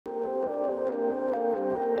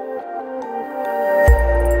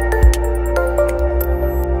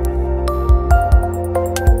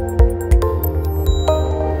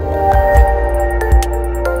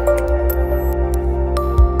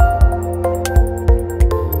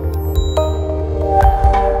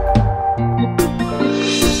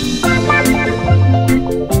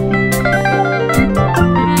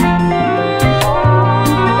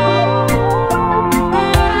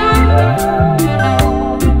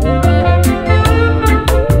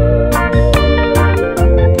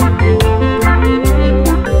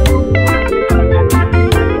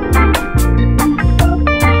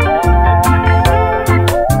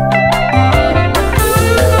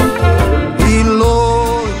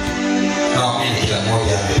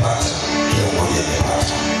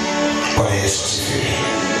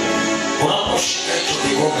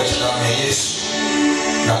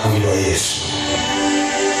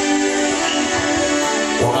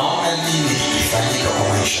kikifanyika kwa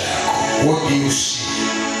maisha yako. What do you see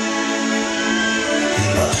in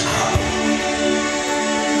that cup?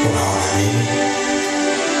 Unaona nini?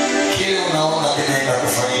 Kile unaona kinaenda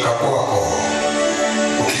kufanyika kwako.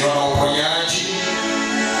 Ukiona uponyaji,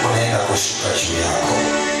 unaenda kushuka juu yako.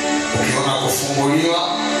 Ukiona kufunguliwa,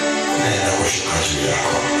 unaenda kushuka juu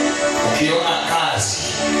yako. Ukiona kazi,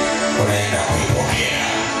 unaenda kuipokea.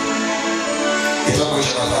 Kitabu cha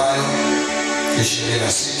Mathayo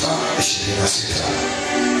 26:26.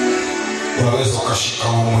 Unaweza ukashika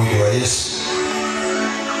mwili wa Yesu.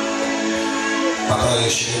 Mathayo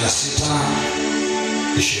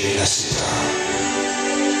 26:26.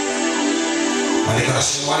 Maandiko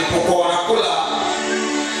yanasema walipokuwa wanakula,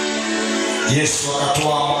 Yesu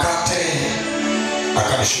akatoa mkate,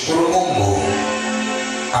 akamshukuru Mungu,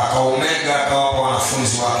 akaumega, akawapa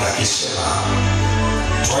wanafunzi wake akisema,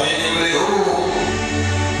 twaeni mle, huu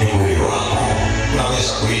ni mwili wangu.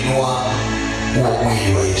 Unaweza kuinua huo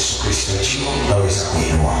mwili wa Yesu Kristo juu, unaweza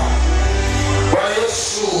kuinua. Bwana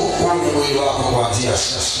Yesu, huu ni mwili wako kuanzia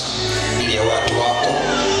sasa, ili ya watu wako.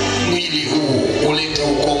 Mwili huu ulete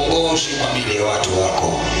ukombozi kwa miili ya watu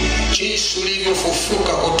wako. Jinsi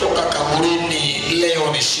ulivyofufuka kutoka kaburini,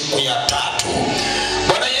 leo ni siku ya 3.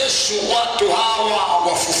 Bwana Yesu, watu hawa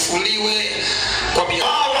wafufuliwe kwa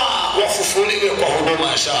wafufuliwe kwa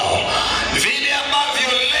huduma zao. Vile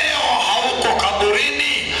ambavyo leo hauko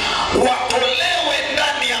kaburini, watolewe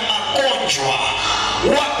ndani ya magonjwa,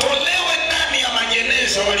 watolewe ndani ya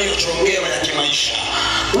majeneza waliochongewa ya kimaisha.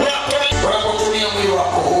 Wanapotumia mwili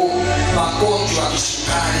wako huu, magonjwa ya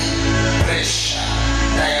kisukari, pressure,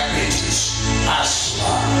 diabetes,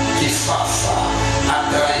 asthma, kifafa,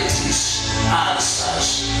 arthritis,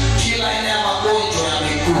 ulcers, kila aina ya magonjwa ya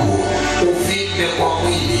miguu, uvimbe kwa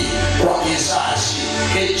mwili, kwa kizazi,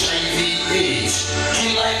 HIV, AIDS,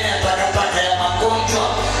 kila aina ya takataka ya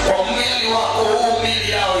magonjwa kwa mwili wako huu,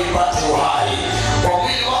 mwili yao ipate uhai. Kwa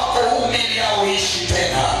mwili wako huu, mwili yao ishi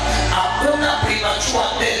tena. Hakuna premature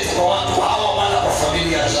death kwa watu hawa wala kwa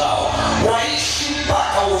familia zao. Waishi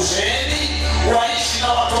mpaka uzeeni, waishi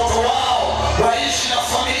na watoto wao, waishi na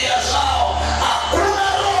familia zao.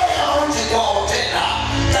 Hakuna roho ya mauti kwao tena.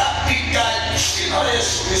 Katika jina la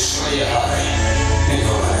Yesu Kristo aliye hai,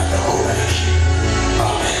 ndio maana kubariki.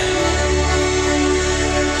 Amen.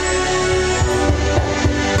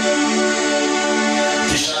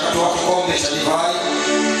 Kisha akatoa kikombe cha divai,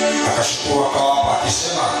 akashukuru, akawapa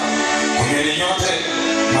akisema, kunyweni nyote,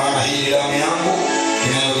 maana hii ni damu yangu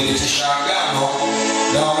inayothibitisha agano,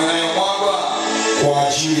 damu inayomwagwa kwa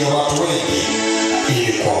ajili ya watu wengi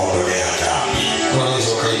ili kuwaondolea dhambi.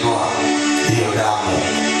 Unaweza ukainua hiyo damu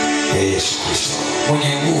ya Yesu Kristo.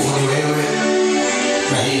 Mwenye nguvu ni wewe,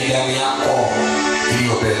 na hii ni damu yako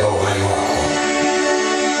iliyobeba uhai wako.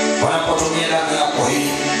 Wanapotumia damu yako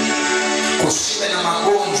hii, kusiwe na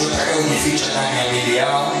magonjwa yatakayojificha ndani ya miili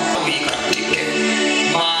yao. Ikatike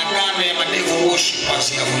maagano ya madevu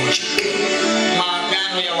worshippers yavunjike.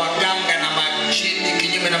 Maagano ya waganga na majini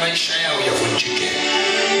kinyume na maisha yao yavunjike.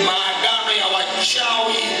 Maagano ya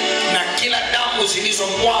wachawi na kila damu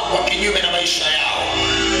zilizomwagwa kinyume na maisha yao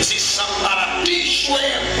zisambaratishwe,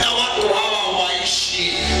 na watu hawa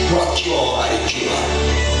waishi wakiwa wabarikiwa.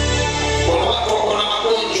 Kuna watu wako na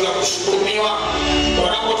magonjwa ya kusukumiwa,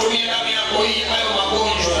 wanapotumia damu yako hii, hayo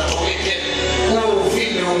magonjwa yatoweke, huo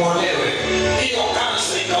uvimbe umolewe, hiyo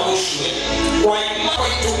kansa ikaushwe. Kwa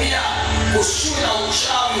imani itumia, kusiwe na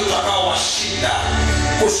uchawi utakao washinda,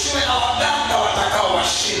 kusiwe na waganga watakao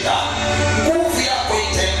washinda. Nguvu yako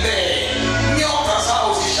itembee, nyota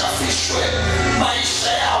zao zishafishwe,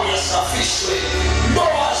 maisha yao yasafishwe,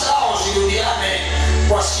 ndoa zao zirudiane,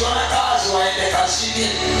 wasiona kazi waende kazini,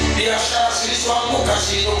 biashara zilizoanguka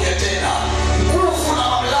ziinuke tena. Nguvu na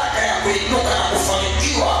mamlaka ya kuinuka na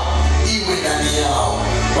kufanikiwa iwe ndani yao.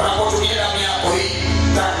 Wanapotumia damu yako hii,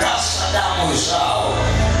 takasa damu zao,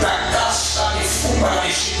 takasa mifupa na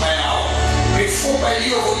mishipa yao. Mifupa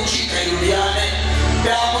iliyovunjika irudiane,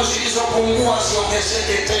 damu zilizopungua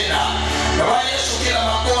ziongezeke tena. Bwana Yesu, kila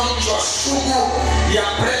magonjwa sugu ya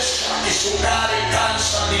pressure, kisukari,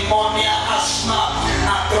 kansa, pneumonia, asthma,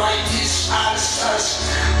 arthritis, ulcers,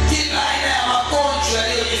 kila aina ya magonjwa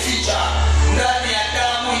yaliyojificha ndani ya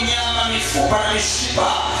damu, nyama, mifupa na mishipa,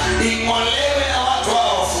 ing'olewe na watu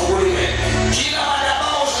hao wafunguliwe. Kila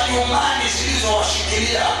madhabahu za nyumbani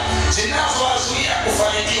zilizowashikilia, zinazowazuia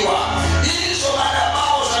kufanikiwa, hizo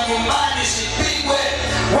madhabahu za nyumbani zipigwe,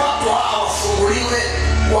 watu hao wafunguliwe,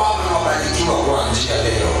 wawe wabarikiwa kuanzia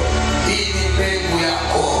leo. Hii ni mbegu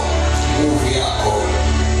yako, nguvu yako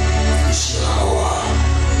isiyo na doa.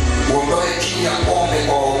 Uondoe kiu ya pombe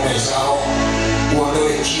kwa waume zao,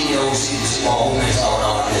 uondoe kiu ya uzinzi kwa waume zao na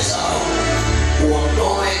wake zao.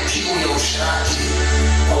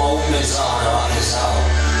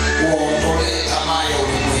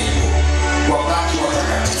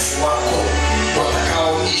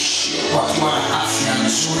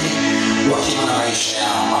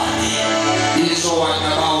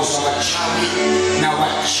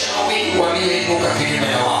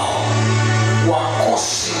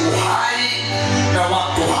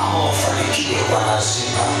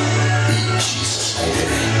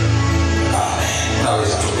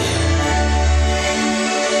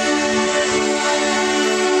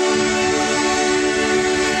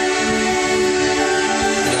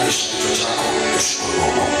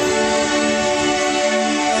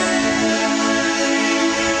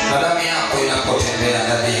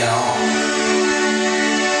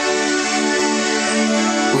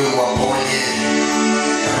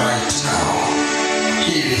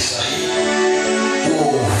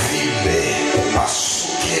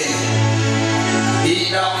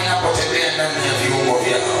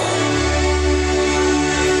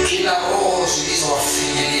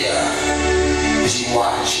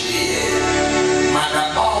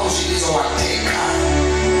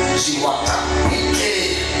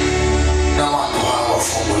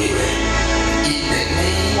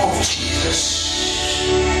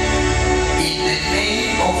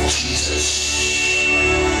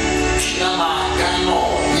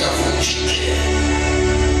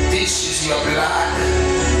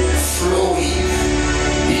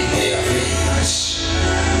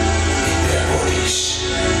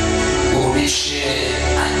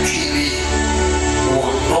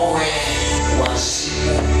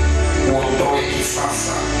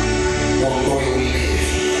 sasa uondoe